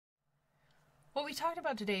What we talked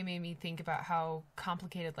about today made me think about how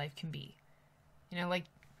complicated life can be. You know, like,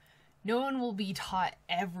 no one will be taught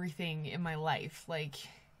everything in my life. Like,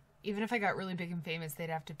 even if I got really big and famous, they'd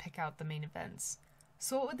have to pick out the main events.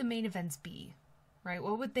 So what would the main events be, right?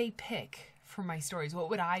 What would they pick for my stories? What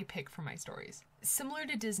would I pick for my stories? Similar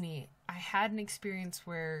to Disney, I had an experience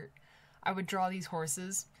where I would draw these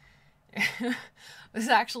horses. I was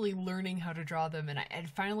actually learning how to draw them, and I had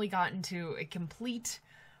finally gotten to a complete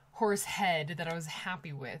horse head that I was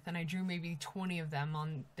happy with, and I drew maybe 20 of them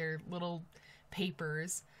on their little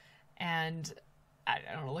papers, and I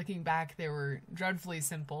don't know, looking back, they were dreadfully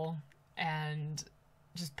simple and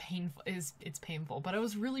just painful. It's painful, but I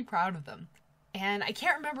was really proud of them. And I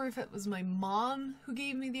can't remember if it was my mom who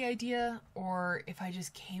gave me the idea, or if I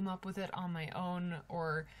just came up with it on my own,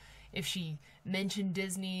 or if she mentioned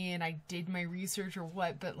Disney and I did my research or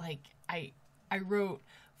what, but like I wrote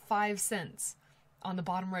 5 cents on the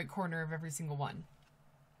bottom right corner of every single one,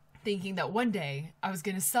 thinking that one day I was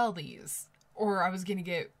going to sell these, or I was going to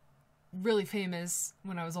get really famous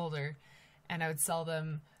when I was older, and I would sell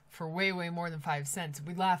them for way, way more than 5 cents.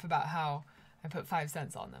 We'd laugh about how I put 5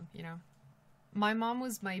 cents on them, you know? My mom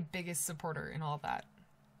was my biggest supporter in all of that.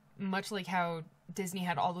 Much like how Disney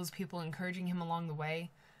had all those people encouraging him along the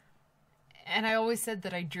way. And I always said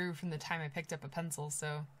that I drew from the time I picked up a pencil,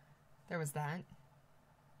 so there was that.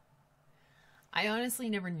 I honestly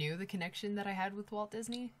never knew the connection that I had with Walt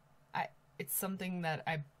Disney. It's something that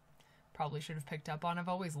I probably should have picked up on. I've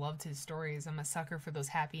always loved his stories. I'm a sucker for those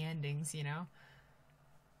happy endings, you know?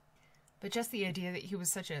 But just the idea that he was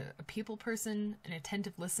such a people person, an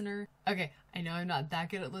attentive listener. Okay, I know I'm not that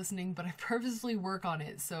good at listening, but I purposely work on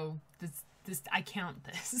it, so this I count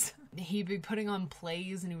this. He'd be putting on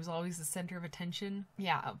plays, and he was always the center of attention.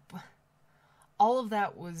 Yeah, all of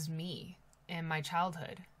that was me in my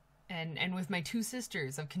childhood. And with my 2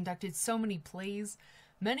 sisters, I've conducted so many plays,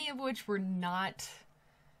 many of which were not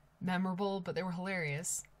memorable, but they were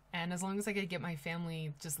hilarious. And as long as I could get my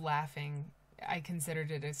family just laughing, I considered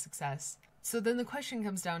it a success. So then the question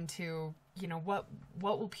comes down to, you know, what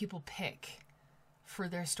will people pick for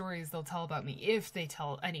their stories they'll tell about me, if they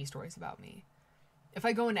tell any stories about me? If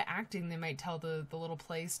I go into acting, they might tell the little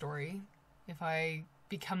play story. If I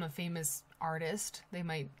become a famous artist, they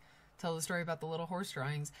might tell the story about the little horse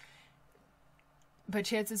drawings. But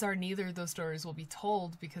chances are neither of those stories will be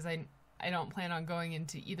told, because I don't plan on going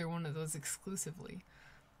into either one of those exclusively.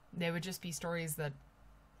 They would just be stories that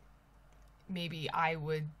maybe I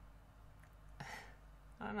don't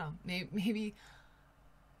know, maybe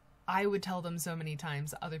I would tell them so many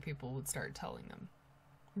times other people would start telling them.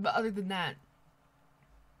 But other than that,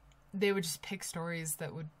 they would just pick stories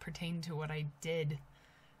that would pertain to what I did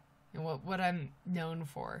and what I'm known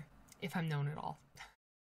for, if I'm known at all.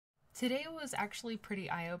 Today was actually pretty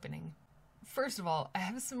eye-opening. First of all, I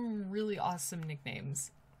have some really awesome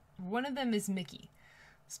nicknames. One of them is Mickey,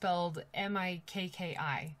 spelled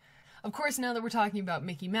M-I-K-K-I. Of course, now that we're talking about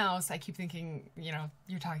Mickey Mouse, I keep thinking, you know,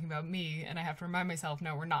 you're talking about me, and I have to remind myself,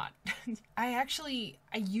 no, we're not. I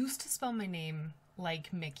used to spell my name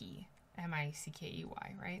like Mickey,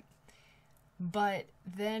 M-I-C-K-E-Y, right? But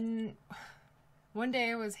then one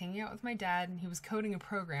day I was hanging out with my dad, and he was coding a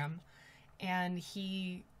program, and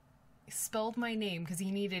he spelled my name because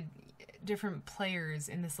he needed different players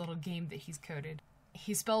in this little game that he's coded.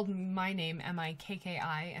 He spelled my name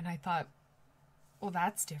M-I-K-K-I, and I thought, well,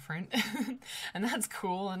 that's different. And that's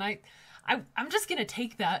cool, and I'm just gonna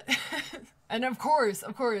take that. And of course,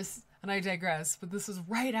 and I digress, but this was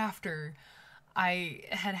right after I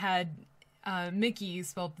had Mickey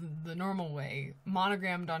spelled the normal way,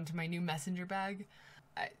 monogrammed onto my new messenger bag.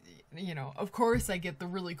 You know, of course I get the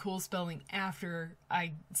really cool spelling after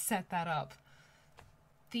I set that up.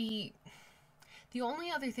 The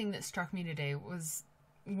only other thing that struck me today was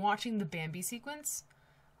watching the Bambi sequence.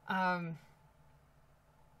 Man,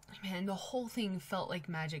 the whole thing felt like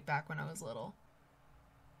magic back when I was little.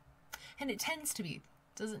 And it tends to be,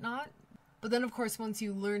 does it not? But then, of course, once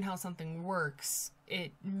you learn how something works,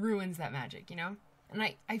 it ruins that magic, you know? And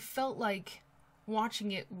I felt like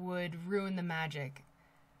watching it would ruin the magic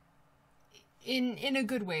in a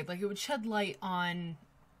good way. Like, it would shed light on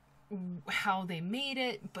how they made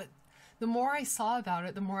it, but the more I saw about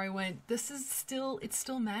it, the more I went, it's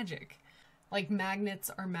still magic. Like,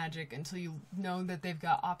 magnets are magic until you know that they've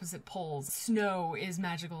got opposite poles. Snow is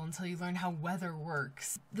magical until you learn how weather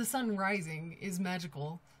works. The sun rising is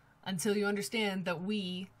magical until you understand that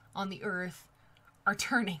we, on the earth, are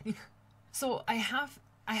turning. So I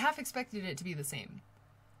half expected it to be the same.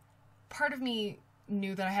 Part of me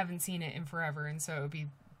knew that I haven't seen it in forever, and so it would be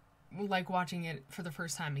like watching it for the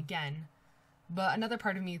first time again. But another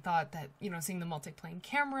part of me thought that, you know, seeing the multiplane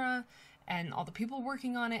camera and all the people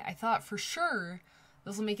working on it, I thought for sure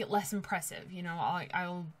this will make it less impressive. You know,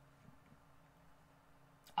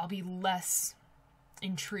 I'll be less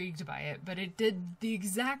intrigued by it, but it did the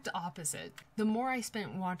exact opposite. The more I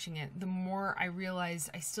spent watching it, the more I realized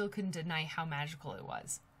I still couldn't deny how magical it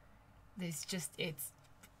was. It's just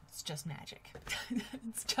magic.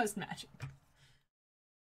 It's just magic.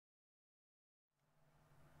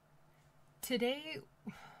 Today,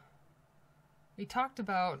 we talked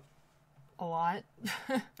about a lot.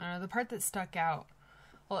 The part that stuck out.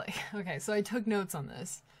 Well, okay, so I took notes on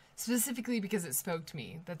this. Specifically because it spoke to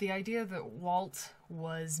me, that the idea that Walt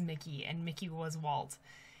was Mickey and Mickey was Walt,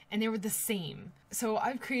 and they were the same. So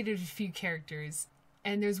I've created a few characters,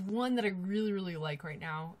 and there's one that I really, really like right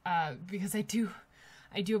now, because I do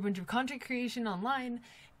a bunch of content creation online,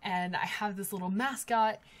 and I have this little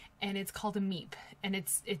mascot, and it's called a Meep, and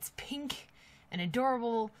it's pink and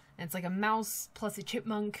adorable, and it's like a mouse plus a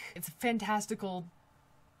chipmunk. It's a fantastical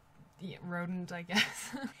rodent, I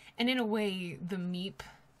guess. And in a way, the Meep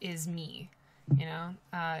is me, you know?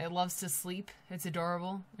 It loves to sleep, it's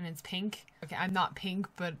adorable, and it's pink. Okay, I'm not pink,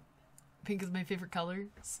 but pink is my favorite color,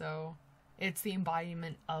 so it's the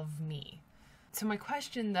embodiment of me. So my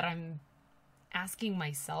question that I'm asking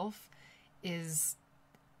myself is,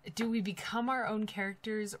 do we become our own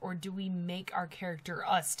characters, or do we make our character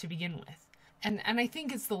us to begin with? And I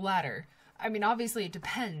think it's the latter. I mean, obviously it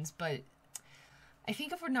depends, but I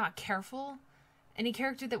think if we're not careful, any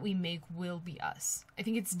character that we make will be us. I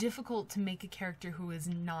think it's difficult to make a character who is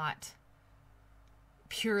not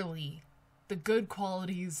purely the good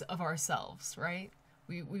qualities of ourselves, right?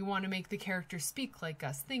 We want to make the character speak like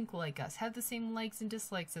us, think like us, have the same likes and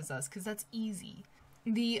dislikes as us, because that's easy.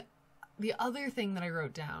 The other thing that I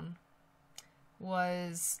wrote down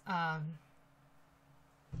was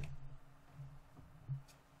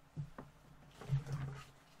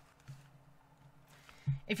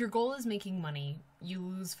if your goal is making money, you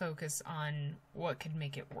lose focus on what could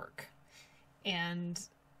make it work. And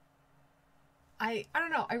I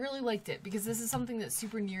don't know, I really liked it because this is something that's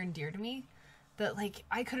super near and dear to me. That, like,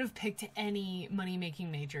 I could have picked any money-making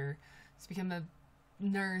major to become a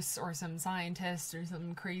nurse or some scientist or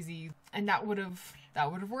something crazy, and that would have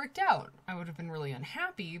worked out. I would have been really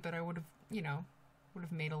unhappy, but I would have, you know,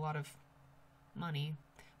 made a lot of money.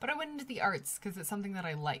 But I went into the arts because it's something that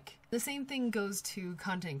I like. The same thing goes to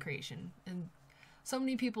content creation. And so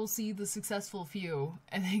many people see the successful few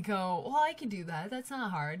and they go, well, I can do that. That's not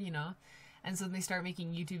hard, you know? And so they start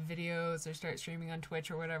making YouTube videos or start streaming on Twitch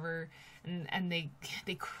or whatever. And they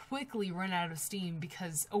quickly run out of steam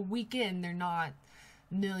because a week in, they're not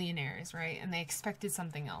millionaires, right? And they expected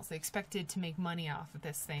something else. They expected to make money off of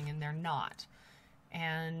this thing and they're not.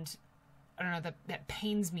 And I don't know, that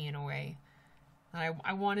pains me in a way.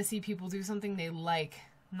 I want to see people do something they like,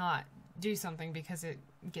 not do something because it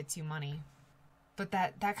gets you money. But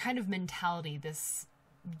that kind of mentality, this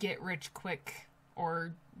get rich quick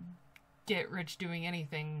or get rich doing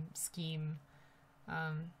anything scheme,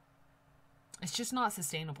 it's just not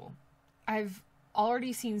sustainable. I've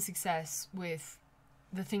already seen success with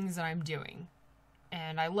the things that I'm doing,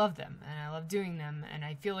 and I love them, and I love doing them, and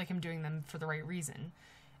I feel like I'm doing them for the right reason.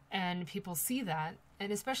 And people see that,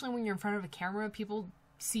 and especially when you're in front of a camera, people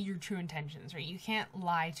see your true intentions, right? You can't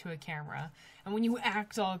lie to a camera. And when you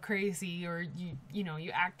act all crazy or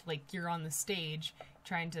you act like you're on the stage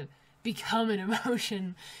trying to become an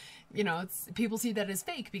emotion, you know, people see that as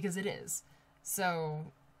fake because it is.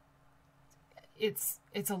 So it's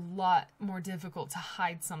a lot more difficult to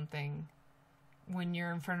hide something when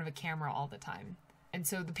you're in front of a camera all the time. And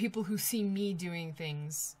so the people who see me doing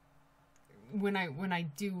things when I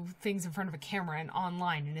do things in front of a camera and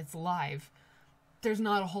online and it's live, there's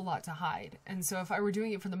not a whole lot to hide. And so if I were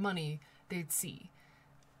doing it for the money, they'd see.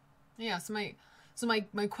 Yeah, so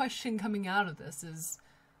my question coming out of this is,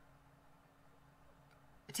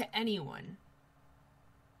 to anyone,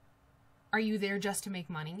 are you there just to make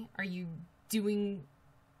money? Are you doing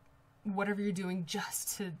whatever you're doing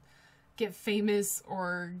just to get famous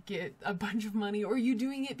or get a bunch of money? Or are you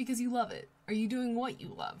doing it because you love it? Are you doing what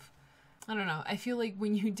you love? I don't know. I feel like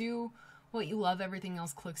when you do what you love, everything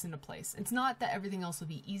else clicks into place. It's not that everything else will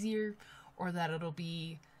be easier or that it'll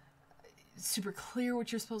be super clear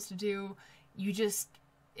what you're supposed to do. You just,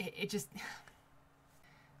 it just...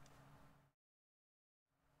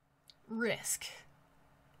 Risk.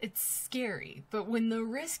 It's scary, but when the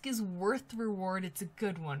risk is worth the reward, it's a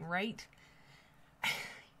good one, right?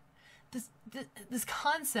 This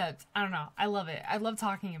concept, I don't know, I love it. I love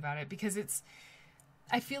talking about it because it's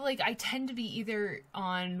I feel like I tend to be either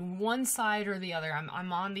on one side or the other.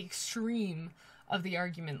 I'm on the extreme of the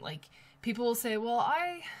argument. Like, people will say, well,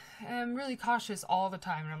 I am really cautious all the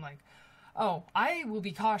time. And I'm like, oh, I will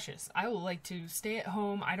be cautious. I will like to stay at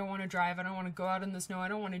home. I don't want to drive. I don't want to go out in the snow. I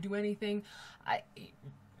don't want to do anything.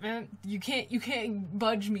 Man, you can't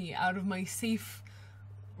budge me out of my safe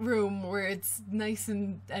room where it's nice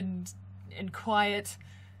and quiet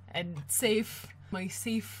and safe. My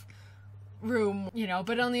safe room, you know.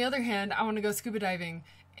 But on the other hand, I want to go scuba diving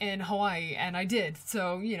in Hawaii, and I did.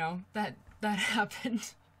 So, you know, that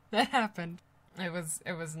happened. That happened. It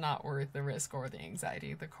was not worth the risk or the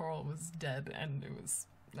anxiety. The coral was dead, and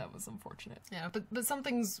that was unfortunate. Yeah, but some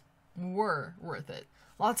things were worth it.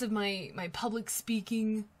 Lots of my public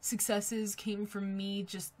speaking successes came from me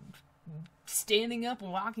just standing up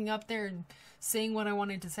and walking up there and saying what I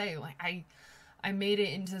wanted to say. Like, I made it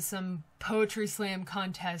into some poetry slam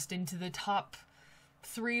contest, into the top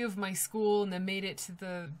 3 of my school, and then made it to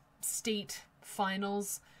the state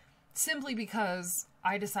finals, simply because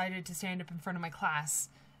I decided to stand up in front of my class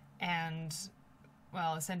and,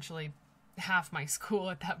 well, essentially half my school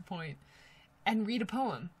at that point, and read a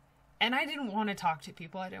poem. And I didn't want to talk to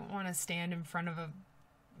people. I didn't want to stand in front of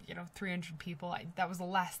 300 people. That was the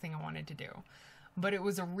last thing I wanted to do. But it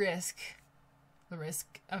was a risk, the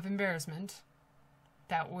risk of embarrassment,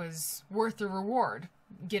 that was worth the reward,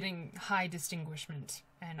 getting high distinguishment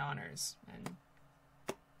and honors and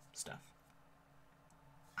stuff.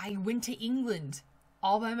 I went to England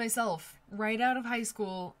all by myself. Right out of high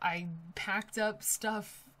school, I packed up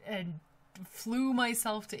stuff and flew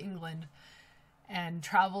myself to England and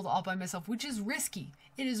traveled all by myself, which is risky.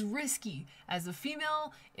 It is risky as a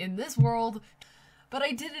female in this world, but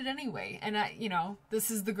I did it anyway. And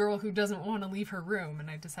this is the girl who doesn't want to leave her room, and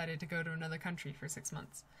I decided to go to another country for 6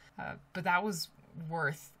 months. But that was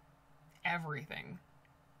worth everything.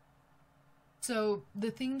 So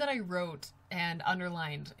the thing that I wrote and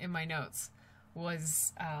underlined in my notes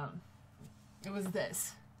was, it was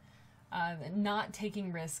this. Not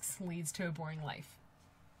taking risks leads to a boring life.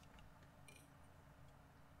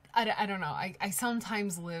 I don't know. I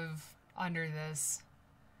sometimes live under this.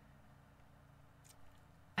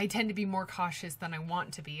 I tend to be more cautious than I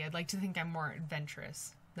want to be. I'd like to think I'm more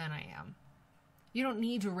adventurous than I am. You don't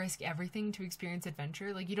need to risk everything to experience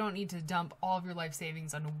adventure. Like, you don't need to dump all of your life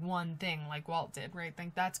savings on one thing like Walt did, right?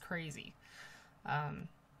 Like, that's crazy. And,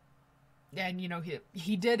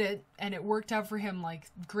 he did it, and it worked out for him, like,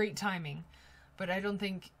 great timing. But I don't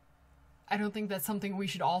think that's something we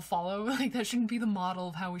should all follow. Like, that shouldn't be the model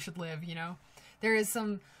of how we should live, you know? There is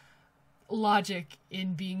some logic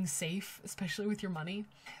in being safe, especially with your money.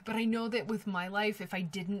 But I know that with my life, if I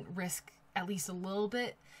didn't risk at least a little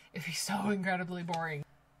bit, it'd be so incredibly boring.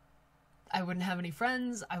 I wouldn't have any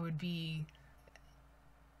friends. I would be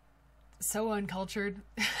so uncultured.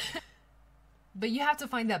 But you have to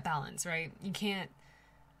find that balance, right? You can't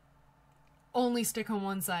only stick on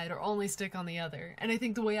one side or only stick on the other. And I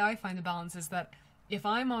think the way I find the balance is that if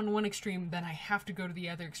I'm on one extreme, then I have to go to the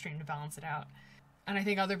other extreme to balance it out. And I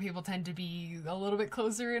think other people tend to be a little bit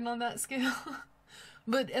closer in on that scale.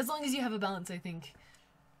 But as long as you have a balance, I think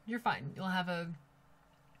you're fine. You'll have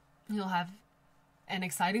an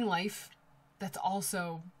exciting life that's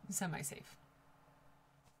also semi-safe.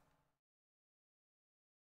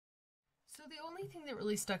 So the only thing that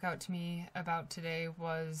really stuck out to me about today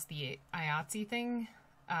was the IATSE thing.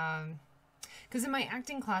 Because in my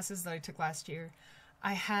acting classes that I took last year,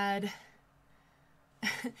 I had...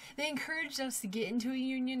 they encouraged us to get into a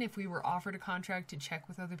union if we were offered a contract, to check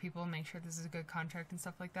with other people and make sure this is a good contract and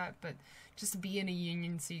stuff like that. But just to be in a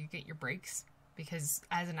union so you get your breaks. Because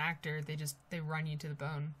as an actor, they run you to the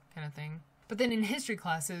bone kind of thing. But then in history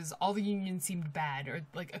classes, all the unions seemed bad or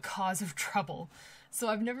like a cause of trouble. So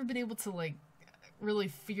I've never been able to like really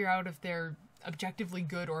figure out if they're objectively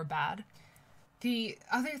good or bad. The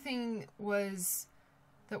other thing was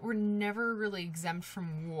that we're never really exempt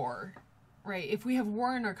from war, right? If we have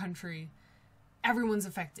war in our country, everyone's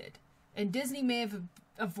affected. And Disney may have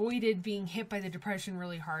avoided being hit by the Depression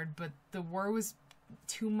really hard, but the war was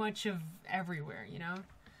too much of everywhere, you know?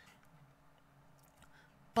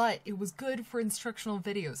 But it was good for instructional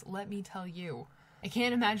videos, let me tell you. I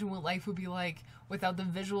can't imagine what life would be like without the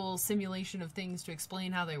visual simulation of things to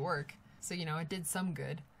explain how they work. So, you know, it did some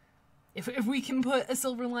good. If we can put a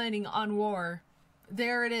silver lining on war,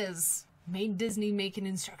 there it is. Made Disney make an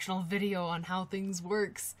instructional video on how things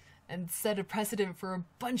works and set a precedent for a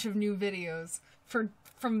bunch of new videos for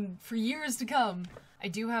years to come. I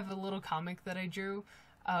do have a little comic that I drew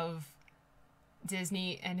of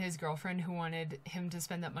Disney and his girlfriend who wanted him to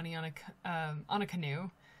spend that money on a canoe.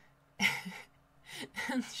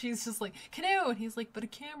 And she's just like, canoe! And he's like, but a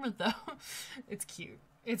camera though. It's cute.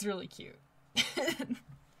 It's really cute.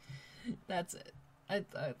 That's it.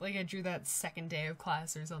 I drew that second day of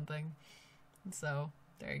class or something. So,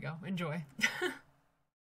 there you go. Enjoy.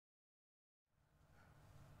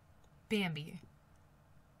 Bambi.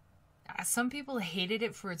 Some people hated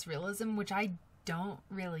it for its realism, which I don't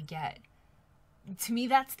really get. To me,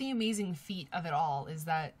 that's the amazing feat of it all, is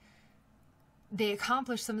that they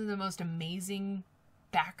accomplished some of the most amazing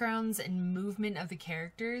backgrounds and movement of the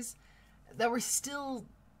characters that were still,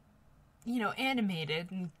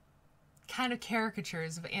 animated and kind of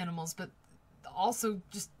caricatures of animals, but also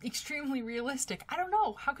just extremely realistic. I don't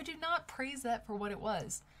know. How could you not praise that for what it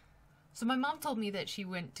was? So my mom told me that she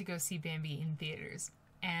went to go see Bambi in theaters.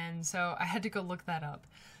 And so I had to go look that up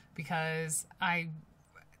because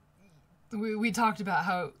we talked about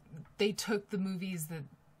how they took the movies that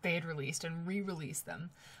they had released and re-released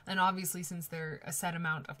them. And obviously, since they're a set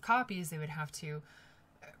amount of copies, they would have to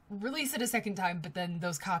release it a second time, but then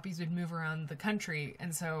those copies would move around the country.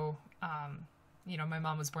 And so, my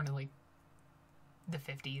mom was born in like the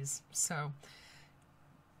 50s, so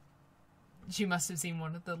she must have seen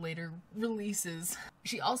one of the later releases.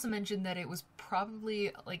 She also mentioned that it was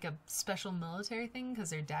probably like a special military thing because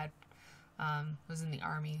their dad was in the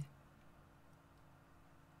army.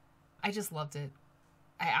 I just loved it.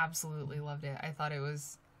 I absolutely loved it. I thought it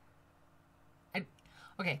was...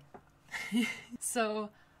 Okay. So,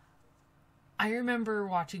 I remember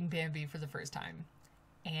watching Bambi for the first time,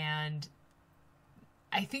 and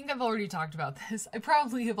I think I've already talked about this. I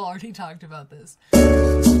probably have already talked about this.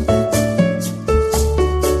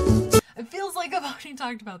 It feels like I've already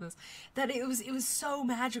talked about this. That it was so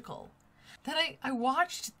magical. That I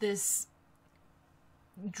watched this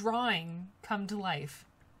drawing come to life.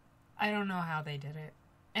 I don't know how they did it.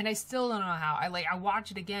 And I still don't know how. I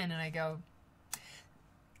watch it again and I go,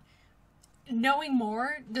 knowing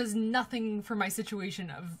more does nothing for my situation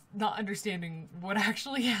of not understanding what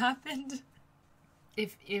actually happened.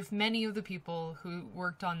 If many of the people who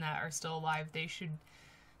worked on that are still alive, they should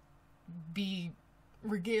be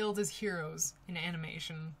regaled as heroes in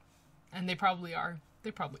animation. And they probably are.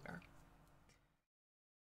 They probably are.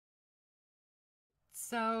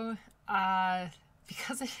 So,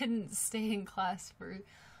 because I didn't stay in class for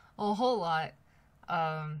a whole lot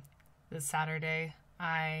this Saturday,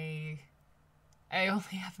 I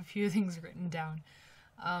only have a few things written down.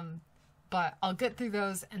 But I'll get through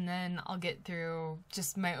those, and then I'll get through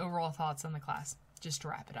just my overall thoughts on the class, just to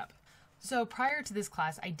wrap it up. So prior to this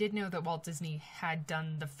class, I did know that Walt Disney had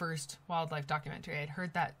done the first wildlife documentary. I'd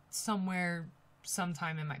heard that somewhere,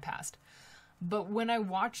 sometime in my past. But when I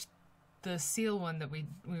watched the seal one that we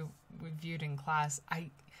viewed in class,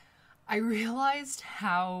 I realized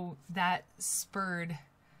how that spurred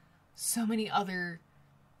so many other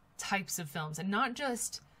types of films, and not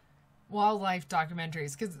just wildlife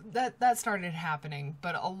documentaries, because that started happening,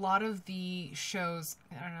 but a lot of the shows,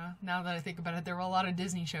 I don't know, now that I think about it, there were a lot of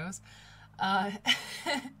Disney shows, but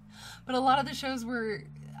a lot of the shows were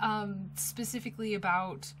specifically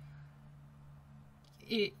about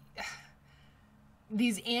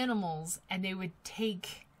these animals, and they would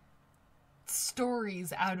take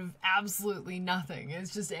stories out of absolutely nothing.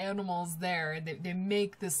 It's just animals there, and they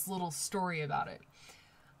make this little story about it.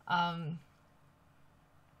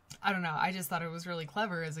 I don't know, I just thought it was really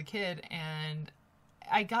clever as a kid, and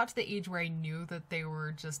I got to the age where I knew that they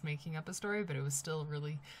were just making up a story, but it was still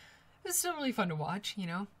really fun to watch,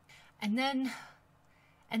 And then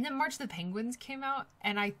March of the Penguins came out,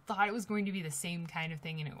 and I thought it was going to be the same kind of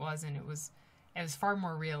thing, and it wasn't. It was far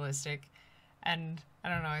more realistic, and I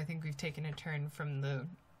don't know, I think we've taken a turn from the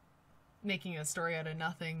making a story out of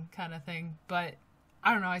nothing kind of thing, but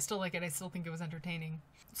I don't know, I still like it. I still think it was entertaining.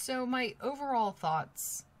 So my overall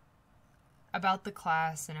thoughts about the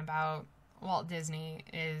class and about Walt Disney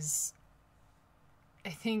is, I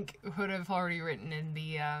think, what I've already written in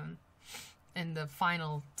the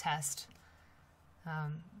final test,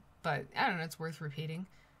 but I don't know, it's worth repeating.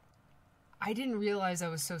 I didn't realize I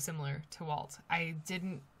was so similar to Walt. I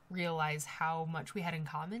didn't realize how much we had in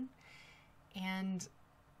common, and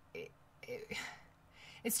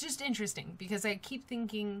it's just interesting because I keep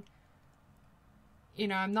thinking,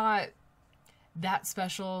 I'm not that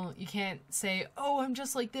special. You can't say, oh, I'm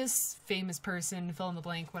just like this famous person, fill in the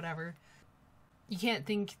blank, whatever. You can't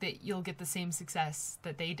think that you'll get the same success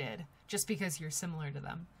that they did just because you're similar to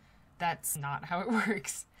them. That's not how it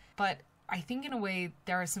works. But I think in a way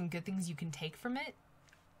there are some good things you can take from it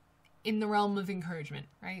in the realm of encouragement,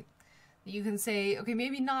 right? You can say, okay,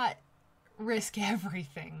 maybe not risk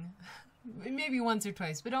everything. Maybe once or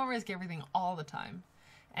twice, but don't risk everything all the time.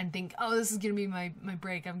 and think, oh, this is going to be my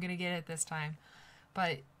break. I'm going to get it this time.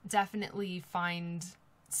 But definitely find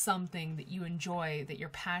something that you enjoy, that you're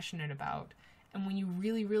passionate about. And when you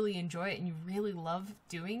really, really enjoy it and you really love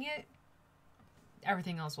doing it,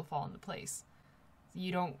 everything else will fall into place.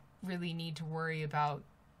 You don't really need to worry about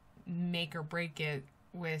make or break it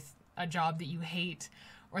with a job that you hate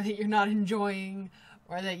or that you're not enjoying,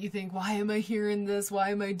 or that you think, why am I here in this? Why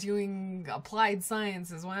am I doing applied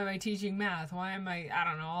sciences? Why am I teaching math? Why am I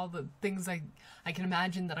don't know, all the things I can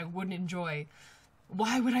imagine that I wouldn't enjoy.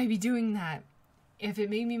 Why would I be doing that? If it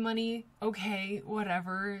made me money, okay,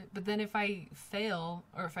 whatever. But then if I fail,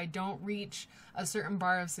 or if I don't reach a certain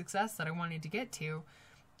bar of success that I wanted to get to,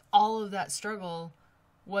 all of that struggle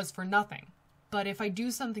was for nothing. But if I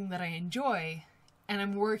do something that I enjoy, and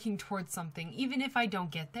I'm working towards something, even if I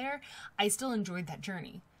don't get there, I still enjoyed that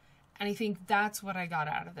journey. And I think that's what I got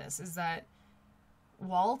out of this, is that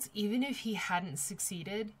Walt, even if he hadn't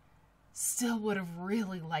succeeded, still would have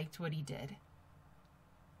really liked what he did.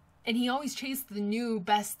 And he always chased the new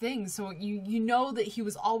best thing, so you know that he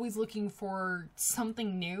was always looking for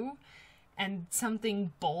something new and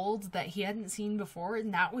something bold that he hadn't seen before,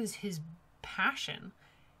 and that was his passion.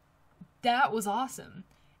 That was awesome.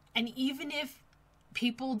 And even if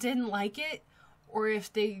people didn't like it, or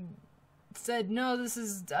if they said, no, this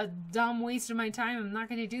is a dumb waste of my time, I'm not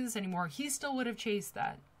going to do this anymore, he still would have chased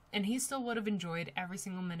that. And he still would have enjoyed every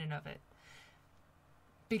single minute of it.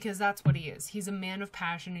 Because that's what he is. He's a man of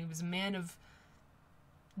passion. He was a man of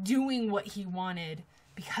doing what he wanted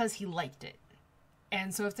because he liked it.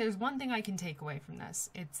 And so if there's one thing I can take away from this,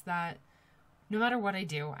 it's that no matter what I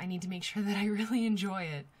do, I need to make sure that I really enjoy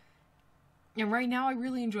it. And right now, I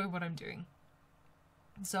really enjoy what I'm doing.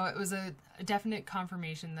 So it was a definite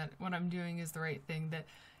confirmation that what I'm doing is the right thing, that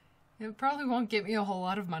it probably won't get me a whole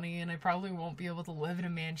lot of money, and I probably won't be able to live in a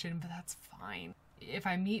mansion, but that's fine. If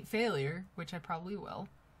I meet failure, which I probably will,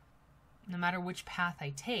 no matter which path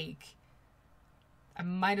I take, I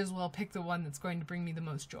might as well pick the one that's going to bring me the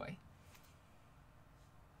most joy.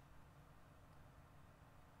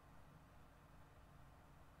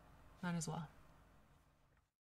 Might as well.